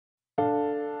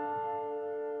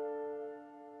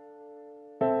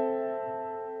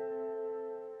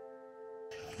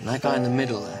And that guy in the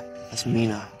middle there, that's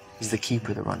Minho. He's the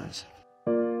keeper of the runners.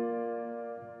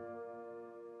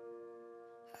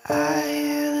 I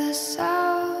hear the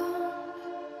sound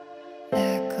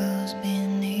echoes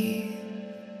beneath,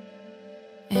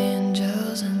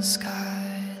 angels and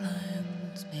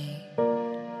skylines meet,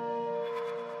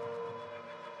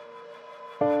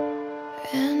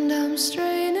 and I'm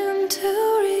straining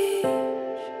to reach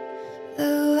the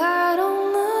light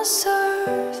on the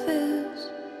surface,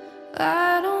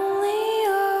 light on the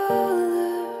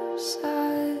other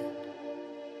side.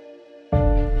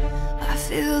 I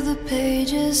feel the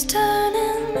pages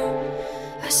turning,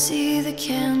 I see the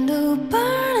candle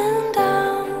burning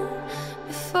down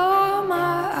before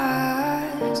my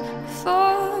eyes,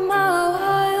 before my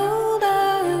wild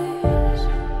eyes.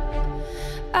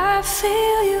 I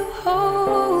feel you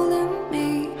holding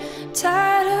me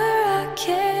tighter, I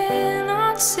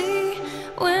cannot see.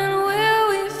 When will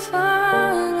we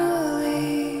finally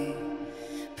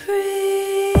breathe?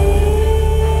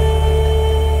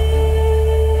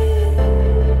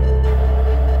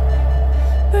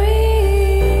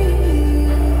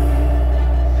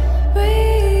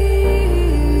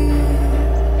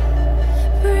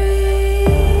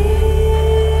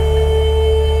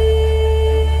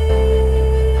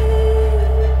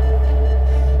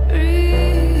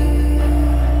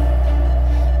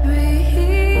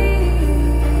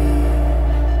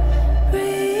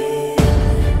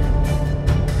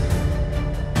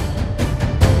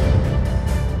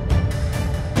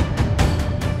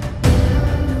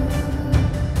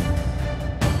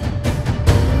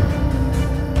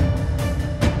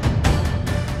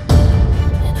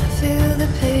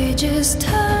 Pages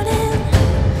turning,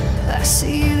 I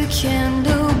see the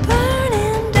candle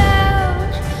burning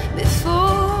down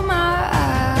before my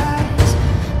eyes,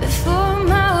 before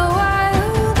my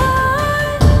wild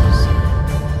eyes.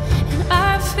 And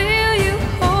I feel you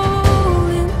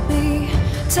holding me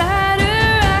tighter,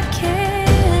 I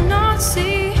cannot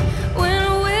see. When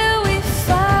will we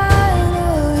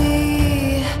finally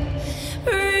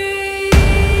breathe?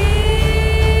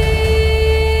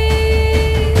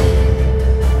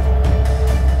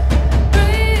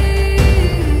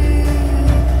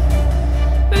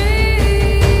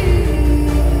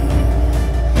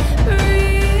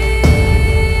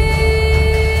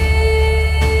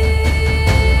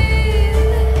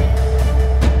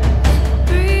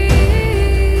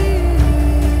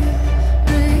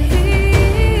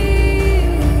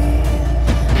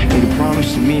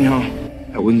 Minho,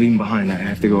 I wouldn't leave him behind. I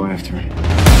have to go after him.